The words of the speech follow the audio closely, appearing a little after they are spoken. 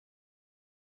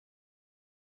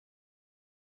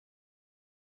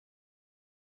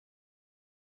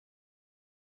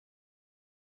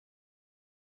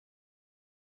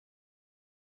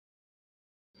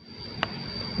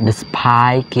The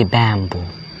Spiky Bamboo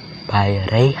by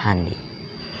Rayhandi.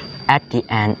 At the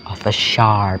end of a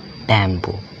sharp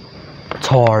bamboo,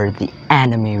 tore the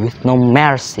enemy with no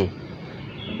mercy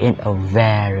in a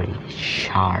very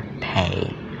sharp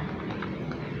pain.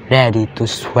 Ready to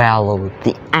swallow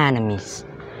the enemies,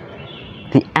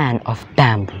 the end of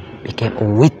bamboo became a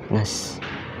witness.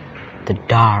 The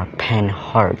dark pain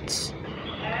hurts.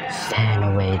 Send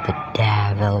away the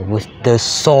devil with the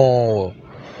soul,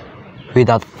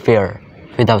 without fear,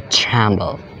 without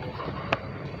tremble.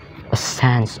 A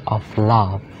sense of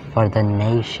love for the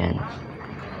nation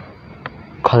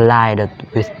collided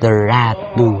with the red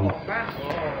blue,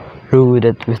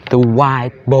 rooted with the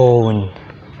white bone,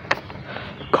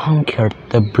 conquered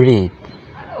the breed.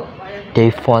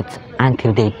 They fought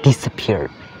until they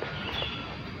disappeared,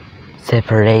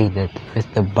 separated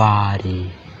with the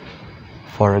body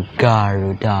for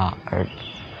Garuda Earth,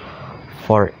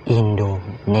 for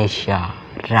Indonesia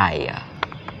Raya.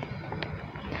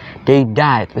 They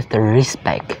died with the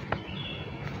respect,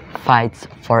 fights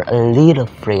for a little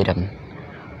freedom,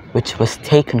 which was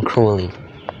taken cruelly,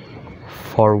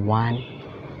 for one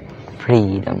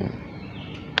freedom.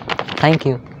 Thank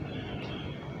you.